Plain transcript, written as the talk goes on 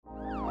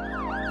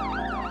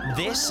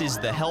This is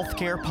the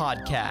Healthcare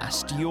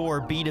Podcast, your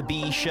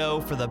B2B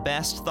show for the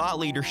best thought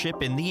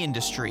leadership in the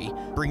industry,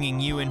 bringing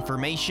you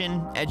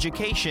information,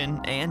 education,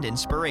 and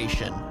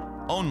inspiration,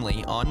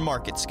 only on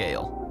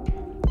MarketScale.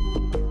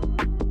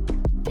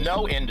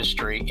 No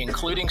industry,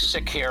 including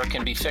sick care,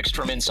 can be fixed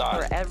from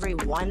inside. For every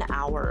 1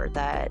 hour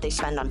that they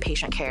spend on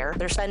patient care,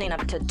 they're spending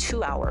up to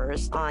 2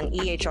 hours on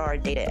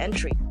EHR data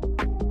entry.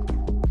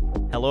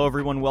 Hello,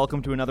 everyone.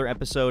 Welcome to another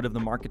episode of the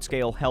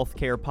MarketScale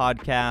Healthcare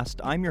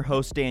Podcast. I'm your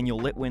host, Daniel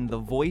Litwin, the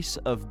voice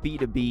of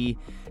B2B,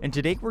 and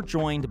today we're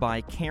joined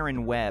by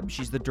Karen Webb.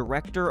 She's the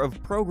Director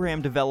of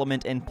Program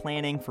Development and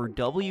Planning for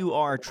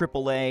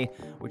WRAAA,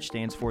 which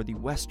stands for the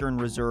Western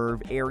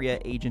Reserve Area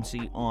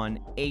Agency on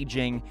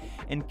Aging.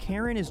 And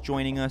Karen is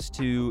joining us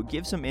to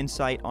give some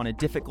insight on a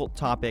difficult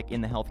topic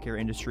in the healthcare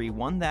industry,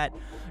 one that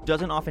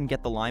doesn't often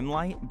get the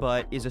limelight,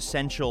 but is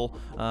essential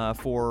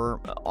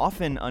for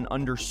often an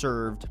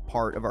underserved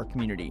part of our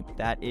community.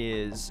 That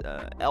is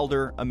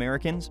elder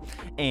Americans,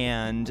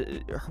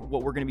 and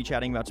what we're going to be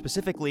chatting about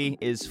specifically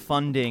is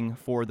funding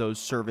for those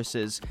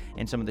services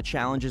and some of the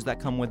challenges that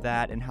come with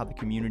that and how the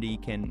community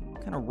can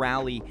kind of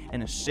rally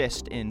and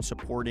assist in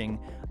supporting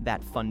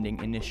that funding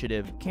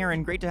initiative.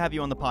 Karen, great to have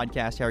you on the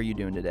podcast. How are you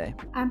doing today?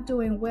 I'm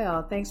doing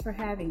well. Thanks for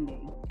having me.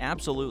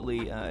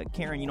 Absolutely.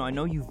 Karen, I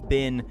know you've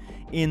been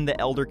in the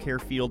elder care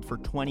field for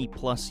 20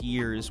 plus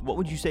years. What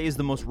would you say is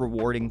the most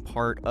rewarding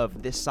part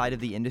of this side of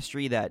the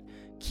industry that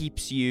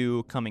keeps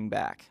you coming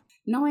back?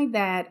 Knowing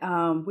that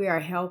we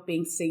are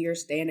helping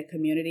seniors stay in the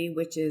community,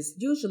 which is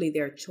usually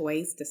their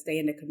choice to stay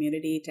in the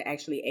community, to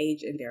actually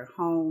age in their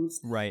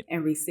homes, right,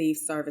 and receive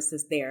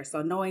services there.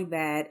 So knowing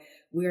that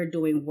we're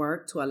doing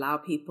work to allow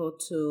people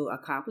to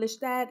accomplish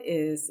that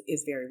is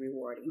very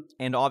rewarding.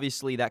 And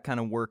obviously that kind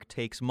of work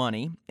takes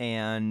money,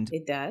 and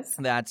it does.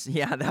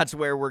 That's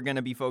where we're going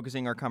to be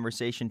focusing our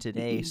conversation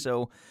today. Mm-hmm.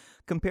 So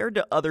compared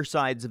to other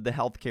sides of the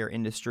healthcare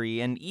industry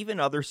and even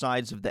other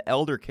sides of the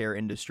elder care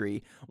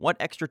industry, what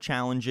extra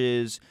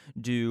challenges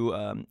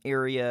do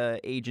area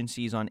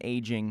agencies on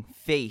aging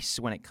face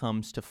when it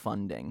comes to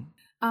funding?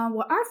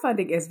 Well, our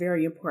funding is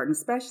very important,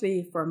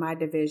 especially for my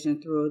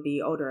division through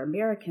the Older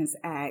Americans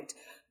Act.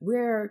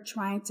 We're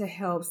trying to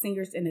help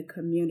seniors in the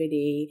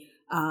community,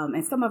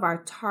 and some of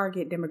our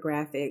target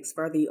demographics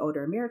for the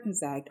Older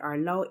Americans Act are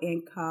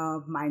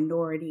low-income,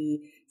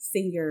 minority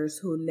seniors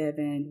who live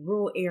in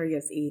rural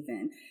areas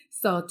even.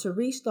 So to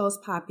reach those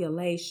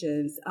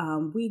populations,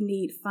 we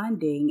need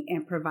funding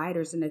and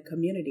providers in the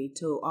community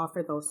to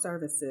offer those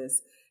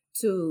services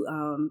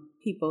to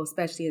people,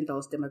 especially in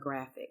those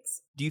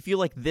demographics. Do you feel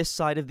like this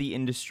side of the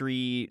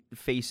industry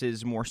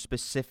faces more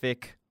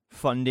specific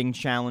funding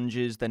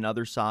challenges than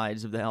other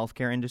sides of the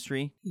healthcare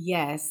industry?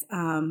 Yes,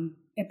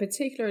 and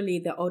particularly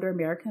the Older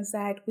Americans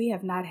Act, we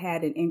have not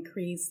had an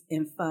increase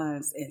in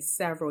funds in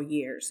several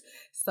years.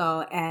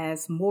 So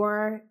as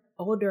more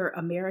older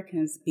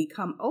Americans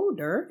become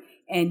older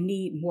and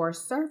need more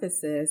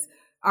services,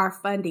 our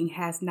funding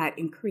has not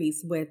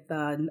increased with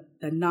the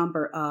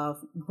number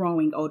of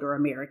growing older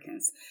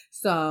Americans.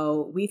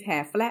 So we've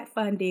had flat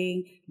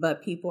funding,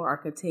 but people are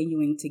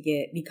continuing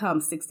to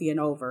become 60 and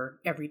over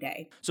every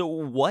day. So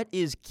what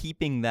is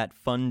keeping that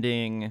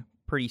funding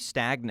pretty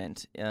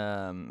stagnant?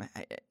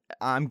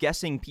 I'm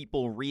guessing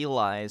people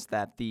realize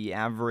that the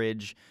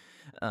average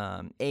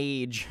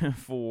age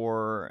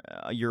for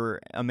your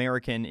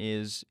American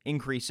is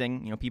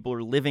increasing. People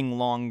are living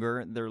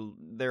longer.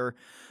 They're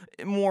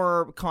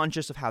more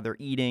conscious of how they're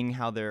eating,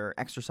 how they're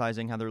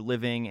exercising, how they're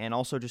living, and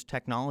also just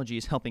technology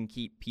is helping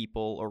keep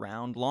people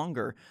around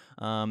longer.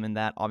 And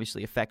that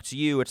obviously affects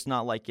you. It's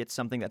not like it's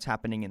something that's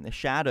happening in the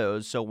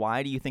shadows. So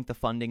why do you think the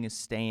funding is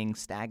staying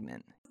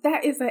stagnant?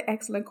 That is an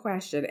excellent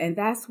question. And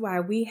that's why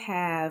we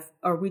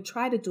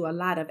try to do a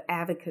lot of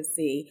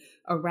advocacy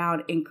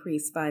around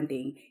increased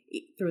funding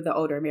through the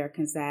Older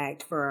Americans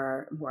Act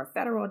for more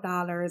federal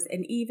dollars,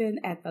 and even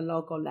at the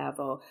local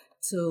level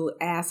to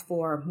ask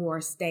for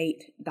more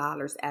state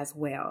dollars as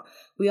well.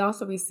 We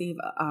also receive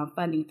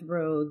funding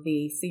through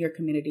the Senior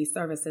Community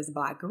Services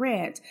Block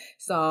Grant.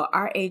 So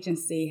our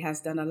agency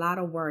has done a lot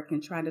of work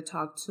in trying to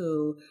talk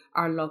to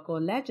our local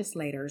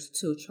legislators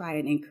to try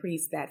and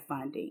increase that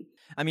funding.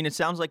 I mean, it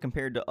sounds like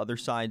compared to other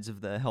sides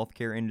of the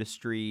healthcare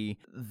industry,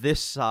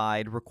 this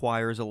side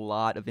requires a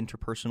lot of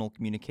interpersonal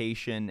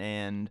communication,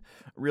 and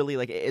really,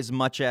 like, as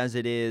much as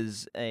it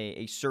is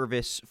a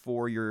service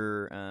for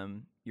your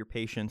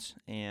patients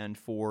and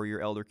for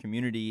your elder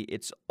community,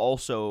 it's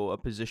also a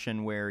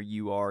position where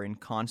you are in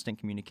constant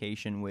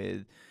communication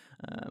with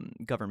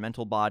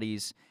governmental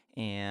bodies,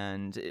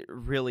 and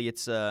really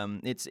it's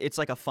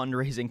like a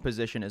fundraising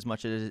position as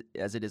much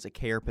as it is a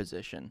care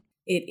position.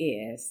 It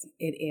is.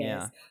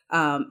 Yeah.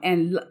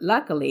 And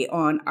luckily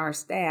on our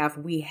staff,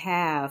 we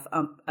have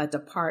a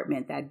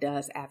department that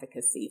does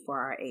advocacy for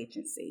our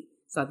agency.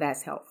 So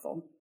that's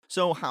helpful.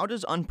 So how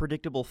does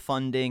unpredictable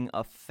funding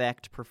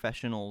affect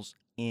professionals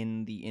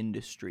in the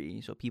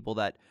industry? So people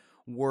that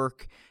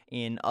work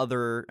in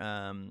other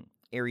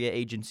area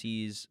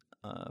agencies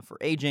for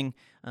aging,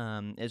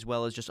 as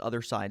well as just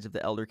other sides of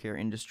the elder care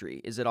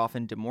industry? Is it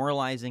often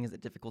demoralizing? Is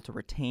it difficult to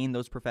retain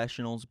those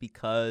professionals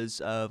because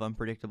of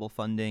unpredictable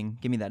funding?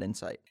 Give me that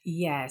insight.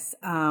 Yes,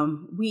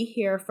 we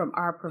hear from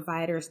our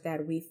providers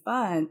that we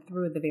fund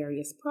through the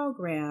various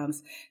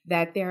programs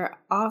that they're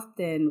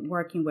often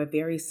working with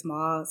very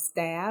small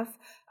staff.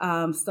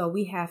 So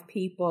we have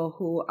people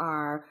who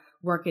are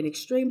working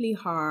extremely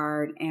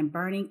hard and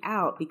burning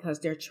out because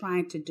they're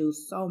trying to do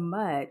so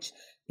much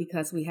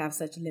because we have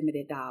such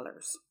limited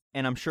dollars.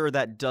 And I'm sure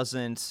that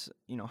doesn't,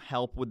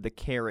 help with the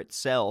care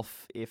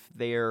itself. If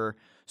they're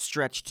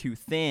stretched too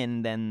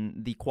thin, then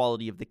the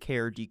quality of the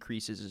care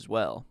decreases as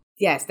well.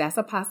 Yes, that's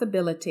a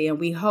possibility, and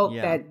we hope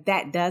Yeah.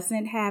 that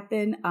doesn't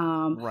happen.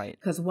 Right.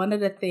 Because one of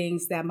the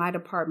things that my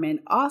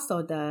department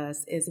also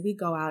does is we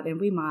go out and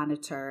we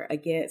monitor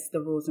against the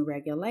rules and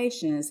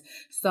regulations.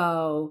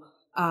 So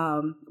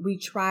we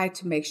try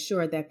to make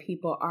sure that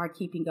people are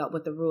keeping up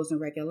with the rules and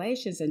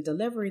regulations and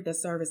delivering the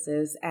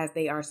services as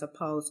they are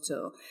supposed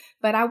to.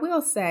 But I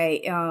will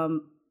say,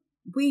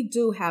 we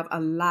do have a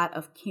lot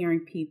of caring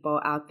people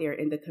out there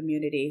in the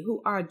community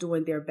who are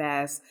doing their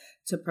best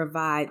to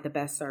provide the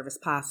best service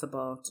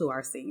possible to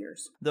our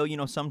seniors. Though,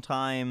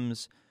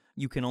 sometimes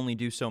you can only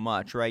do so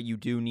much, right? You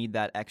do need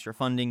that extra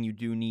funding. You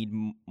do need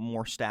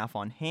more staff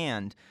on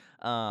hand.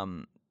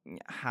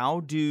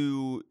 How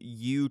do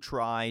you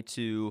try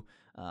to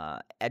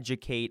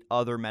educate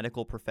other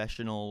medical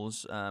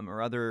professionals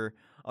or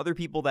other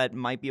people that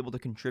might be able to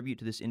contribute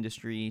to this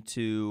industry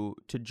to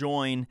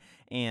join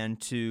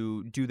and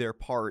to do their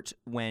part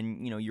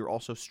when you're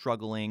also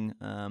struggling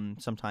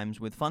sometimes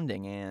with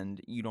funding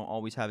and you don't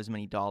always have as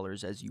many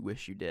dollars as you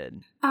wish you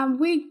did?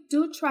 We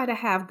do try to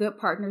have good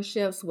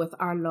partnerships with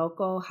our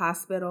local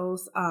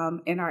hospitals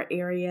in our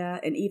area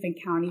and even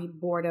county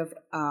board of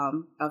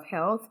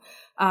health.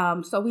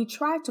 So we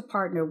try to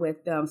partner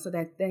with them so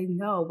that they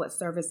know what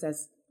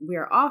services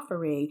we're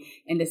offering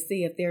and to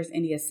see if there's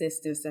any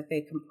assistance that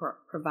they can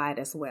provide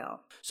as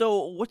well.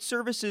 So what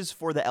services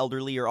for the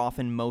elderly are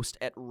often most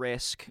at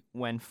risk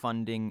when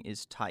funding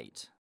is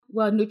tight?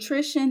 Well,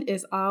 nutrition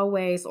is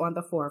always on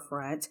the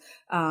forefront.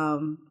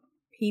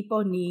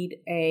 People need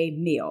a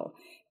meal.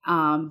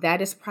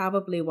 That is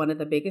probably one of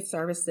the biggest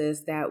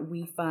services that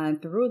we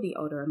fund through the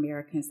Older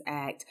Americans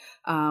Act.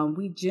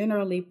 We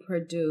generally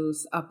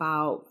produce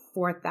about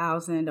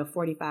 4,000 to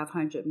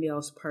 4,500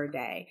 meals per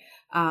day.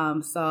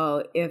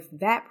 So if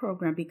that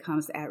program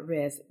becomes at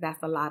risk,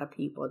 that's a lot of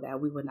people that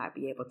we would not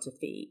be able to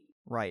feed.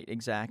 Right,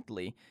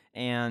 exactly.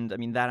 And I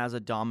mean, that has a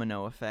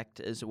domino effect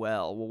as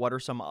well. Well, what are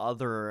some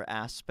other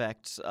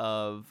aspects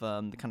of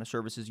the kind of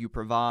services you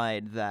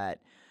provide that,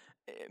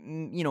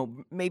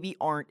 maybe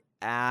aren't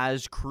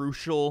as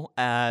crucial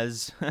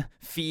as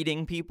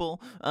feeding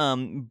people,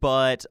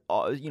 but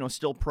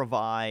still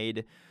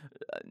provide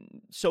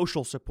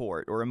social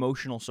support or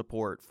emotional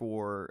support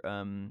for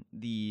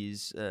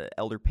these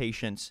elder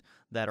patients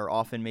that are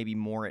often maybe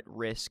more at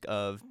risk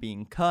of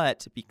being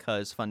cut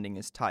because funding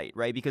is tight,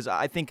 right? Because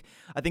I think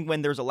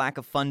when there's a lack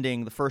of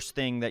funding, the first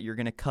thing that you're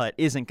going to cut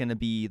isn't going to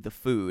be the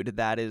food.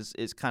 That is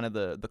kind of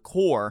the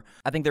core.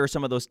 I think there are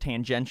some of those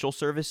tangential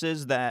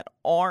services that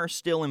are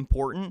still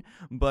important,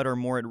 but are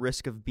more at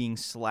risk of being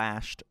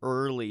slashed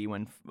early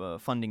when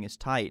funding is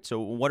tight. So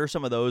what are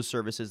some of those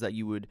services that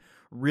you would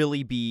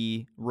really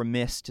be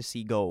remiss to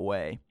see go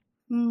away?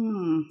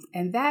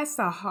 And that's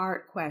a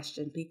hard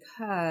question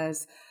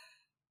because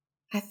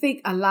I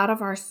think a lot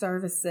of our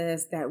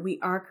services that we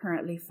are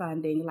currently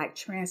funding, like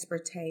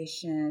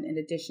transportation in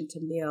addition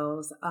to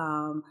meals,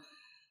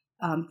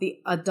 the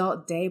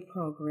adult day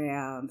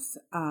programs,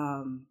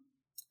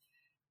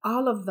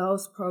 all of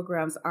those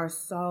programs are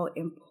so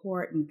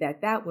important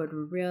that would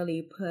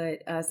really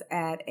put us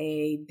at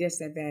a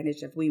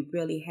disadvantage if we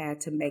really had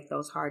to make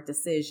those hard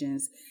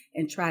decisions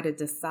and try to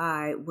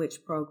decide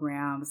which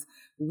programs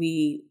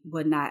we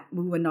would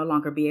no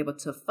longer be able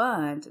to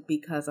fund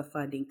because of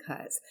funding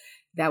cuts.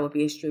 That would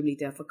be extremely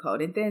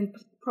difficult. And then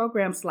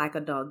programs like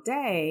Adult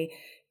Day,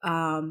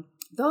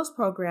 those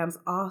programs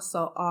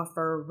also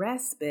offer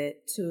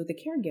respite to the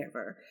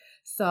caregiver.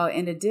 So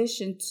in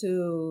addition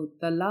to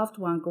the loved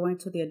one going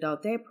to the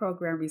Adult Day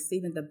program,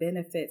 receiving the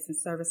benefits and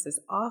services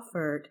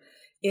offered,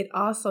 it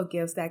also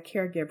gives that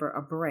caregiver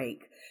a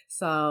break.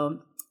 So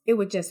it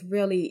would just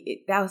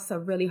that was a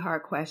really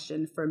hard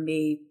question for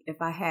me.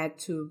 If I had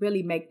to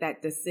really make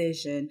that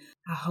decision,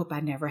 I hope I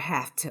never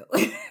have to.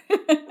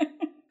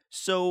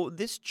 So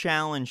this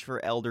challenge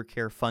for elder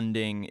care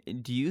funding,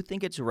 do you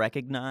think it's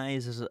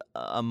recognized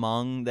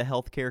among the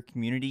healthcare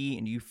community?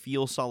 And do you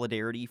feel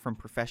solidarity from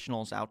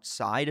professionals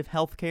outside of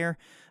healthcare?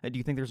 Do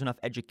you think there's enough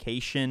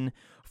education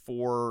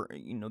for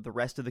the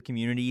rest of the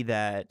community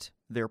that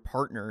their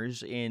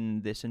partners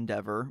in this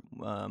endeavor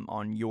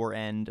on your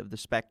end of the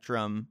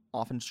spectrum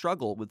often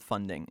struggle with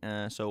funding?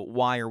 So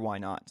why or why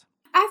not?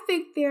 I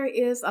think there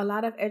is a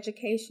lot of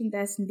education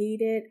that's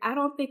needed. I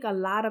don't think a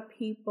lot of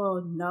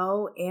people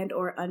know and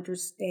or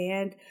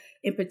understand,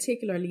 in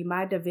particularly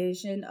my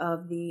division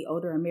of the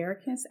Older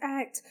Americans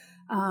Act.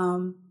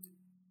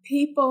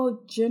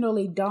 people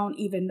generally don't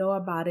even know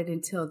about it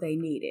until they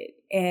need it.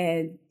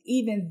 And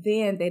even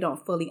then, they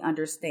don't fully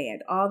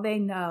understand. All they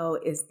know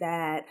is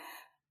that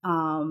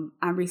I'm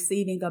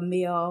receiving a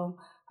meal,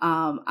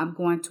 I'm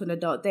going to an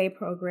adult day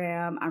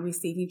program, I'm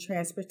receiving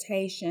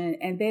transportation,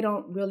 and they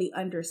don't really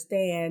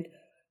understand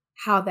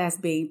how that's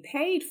being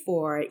paid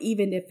for,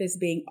 even if it's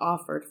being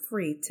offered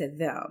free to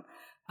them.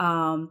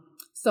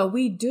 So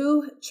we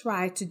do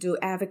try to do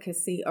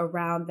advocacy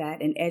around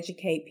that and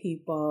educate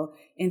people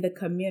in the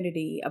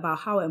community about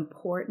how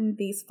important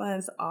these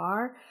funds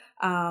are.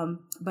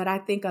 But I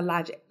think a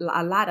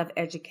lot of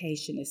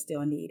education is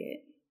still needed.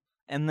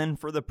 And then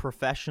for the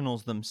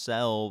professionals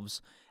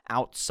themselves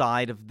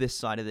outside of this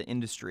side of the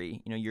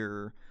industry,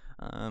 your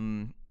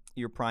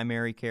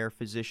primary care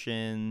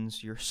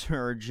physicians, your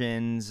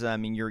surgeons,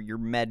 your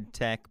med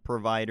tech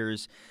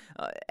providers,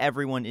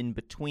 everyone in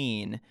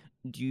between.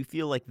 Do you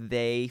feel like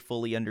they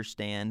fully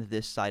understand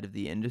this side of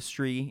the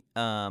industry?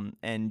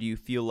 And do you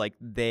feel like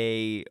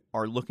they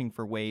are looking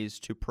for ways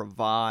to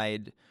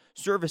provide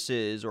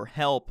services or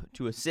help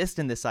to assist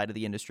in this side of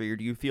the industry? Or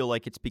do you feel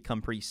like it's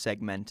become pretty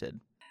segmented?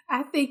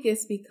 I think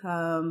it's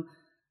become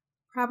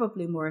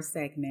probably more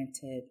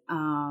segmented.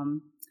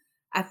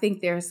 I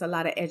think there's a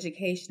lot of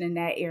education in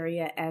that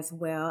area as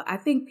well. I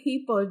think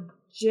people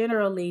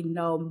generally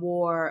know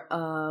more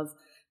of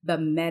the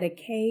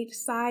Medicaid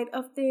side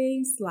of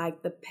things,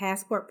 like the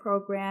Passport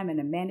program and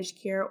the managed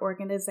care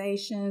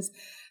organizations.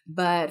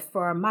 But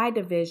for my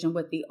division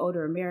with the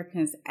Older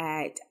Americans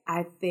Act,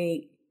 I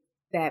think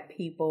that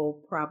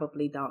people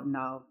probably don't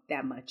know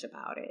that much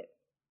about it.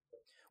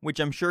 Which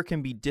I'm sure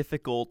can be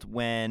difficult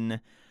when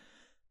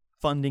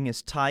funding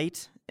is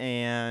tight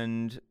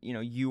and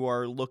you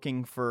are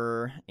looking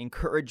for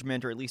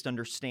encouragement or at least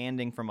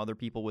understanding from other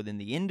people within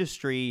the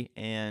industry,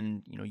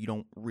 and you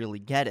don't really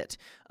get it.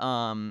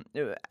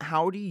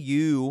 How do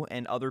you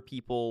and other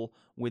people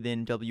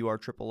within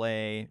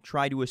WRAAA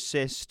try to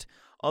assist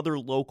other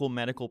local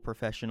medical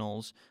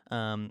professionals,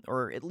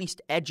 or at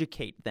least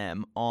educate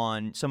them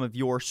on some of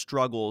your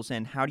struggles,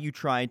 and how do you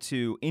try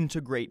to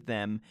integrate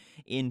them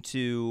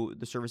into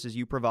the services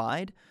you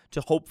provide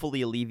to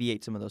hopefully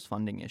alleviate some of those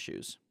funding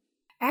issues?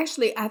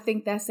 Actually, I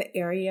think that's an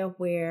area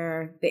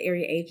where the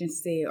area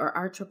agency or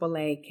our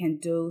AAA can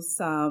do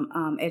some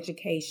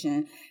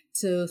education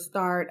to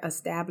start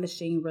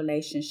establishing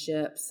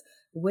relationships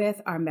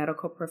with our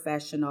medical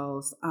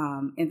professionals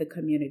in the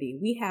community.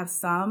 We have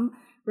some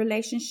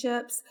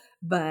relationships,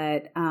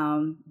 but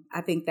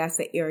I think that's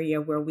an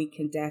area where we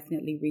can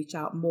definitely reach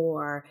out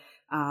more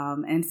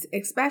and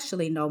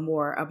especially know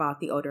more about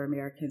the Older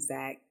Americans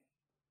Act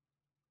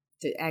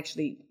to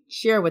actually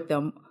share with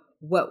them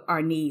what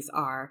our needs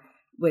are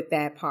with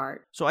that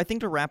part. So I think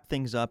to wrap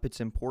things up,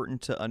 it's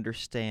important to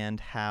understand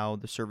how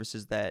the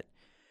services that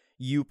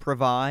you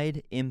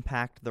provide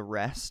impact the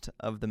rest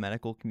of the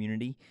medical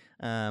community.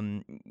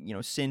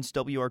 Since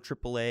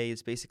WRAAA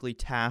is basically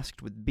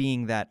tasked with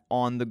being that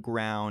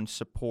on-the-ground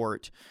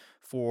support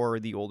for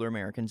the Older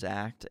Americans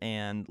Act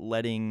and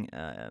letting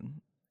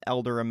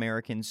elder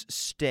Americans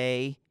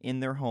stay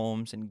in their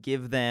homes and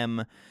give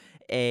them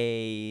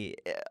an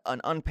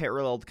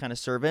unparalleled kind of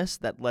service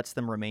that lets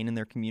them remain in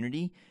their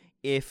community.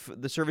 If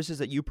the services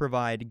that you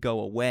provide go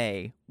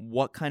away,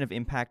 what kind of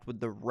impact would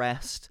the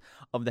rest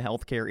of the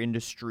healthcare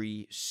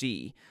industry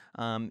see?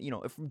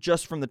 If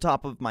just from the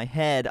top of my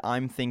head,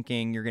 I'm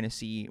thinking you're going to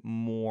see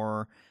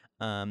more,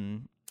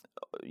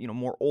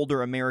 more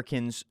older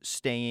Americans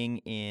staying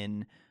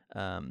in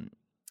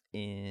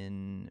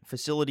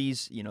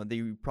facilities.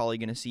 They're probably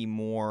going to see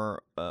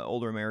more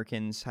older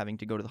Americans having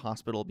to go to the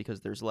hospital because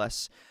there's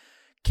less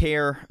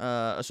care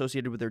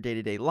associated with their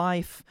day-to-day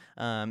life,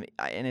 and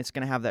it's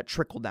going to have that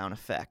trickle-down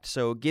effect.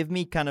 So give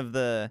me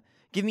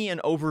an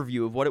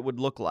overview of what it would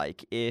look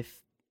like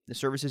if the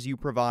services you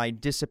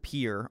provide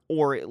disappear,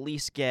 or at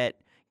least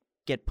get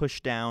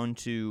pushed down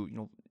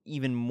to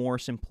even more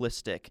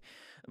simplistic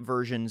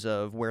versions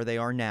of where they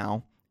are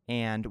now,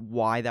 and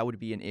why that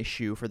would be an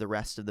issue for the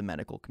rest of the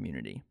medical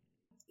community.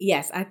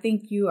 Yes, I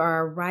think you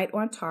are right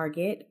on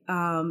target.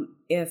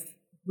 If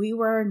we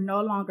were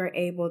no longer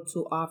able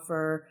to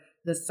offer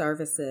the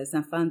services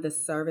and fund the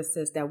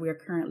services that we're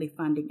currently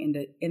funding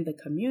in the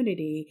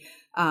community,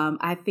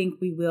 I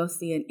think we will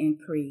see an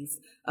increase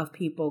of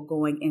people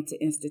going into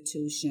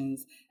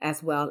institutions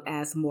as well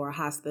as more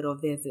hospital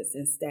visits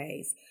and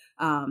stays.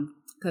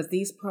 Because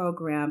these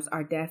programs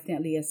are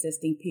definitely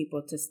assisting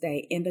people to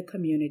stay in the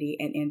community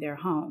and in their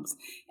homes.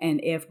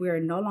 And if we're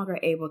no longer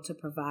able to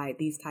provide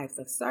these types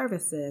of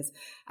services,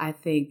 I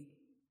think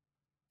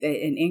that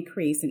an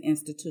increase in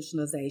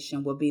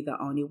institutionalization will be the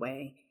only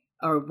way,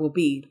 or will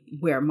be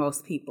where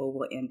most people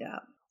will end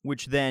up.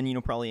 Which then,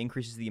 probably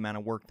increases the amount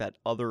of work that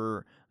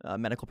other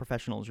medical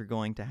professionals are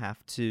going to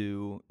have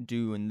to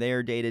do in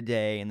their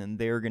day-to-day, and then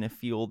they're going to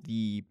feel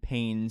the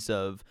pains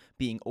of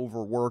being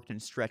overworked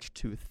and stretched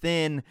too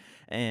thin,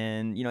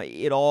 and,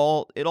 it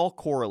all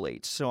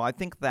correlates. So I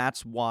think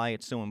that's why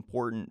it's so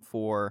important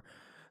for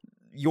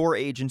your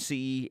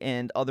agency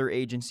and other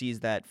agencies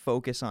that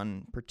focus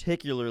on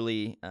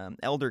particularly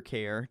elder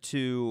care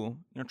to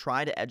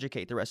try to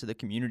educate the rest of the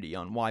community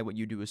on why what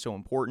you do is so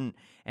important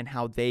and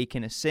how they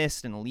can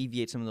assist and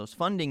alleviate some of those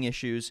funding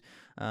issues,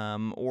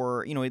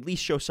 or at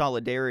least show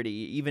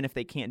solidarity, even if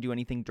they can't do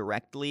anything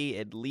directly,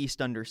 at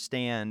least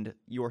understand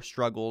your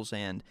struggles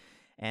and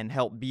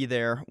help be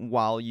there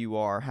while you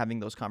are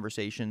having those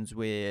conversations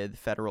with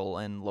federal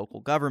and local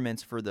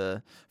governments for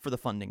the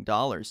funding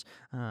dollars.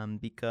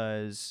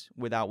 Because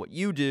without what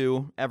you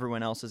do,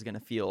 everyone else is going to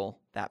feel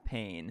that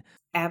pain.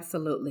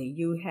 Absolutely.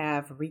 You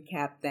have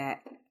recapped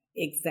that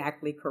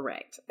exactly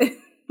correct.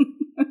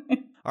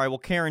 All right, well,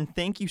 Karen,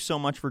 thank you so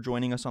much for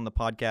joining us on the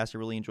podcast. I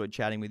really enjoyed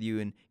chatting with you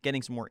and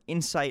getting some more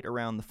insight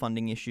around the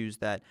funding issues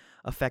that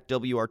affect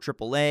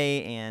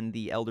WRAAA and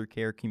the elder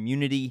care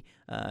community.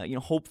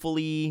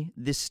 Hopefully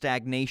this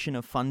stagnation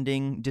of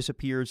funding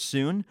disappears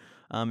soon.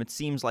 It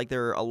seems like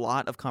there are a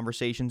lot of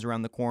conversations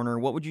around the corner.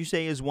 What would you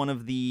say is one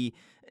of the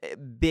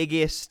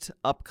biggest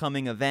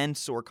upcoming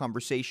events or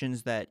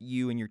conversations that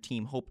you and your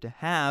team hope to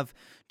have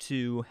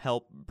to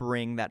help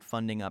bring that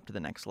funding up to the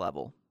next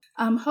level?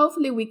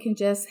 Hopefully we can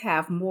just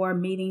have more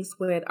meetings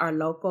with our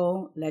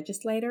local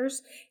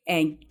legislators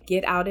and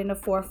get out in the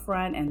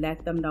forefront and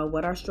let them know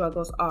what our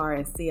struggles are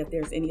and see if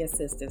there's any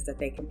assistance that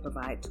they can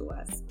provide to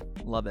us.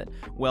 Love it.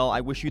 Well, I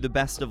wish you the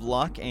best of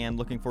luck and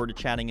looking forward to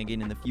chatting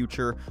again in the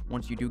future.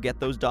 Once you do get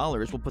those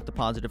dollars, we'll put the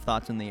positive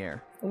thoughts in the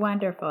air.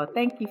 Wonderful.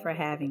 Thank you for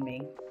having me.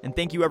 And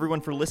thank you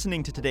everyone for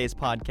listening to today's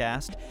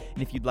podcast.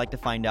 And if you'd like to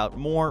find out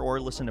more or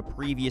listen to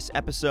previous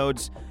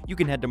episodes, you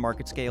can head to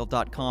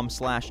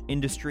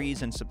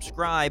marketscale.com/industries and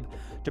subscribe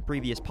to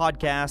previous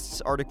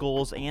podcasts,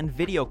 articles, and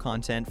video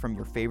content from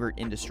your favorite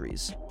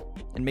industries.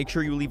 And make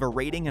sure you leave a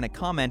rating and a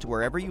comment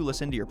wherever you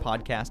listen to your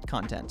podcast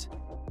content.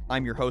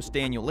 I'm your host,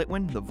 Daniel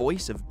Litwin, the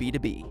voice of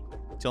B2B.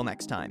 Till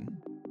next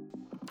time.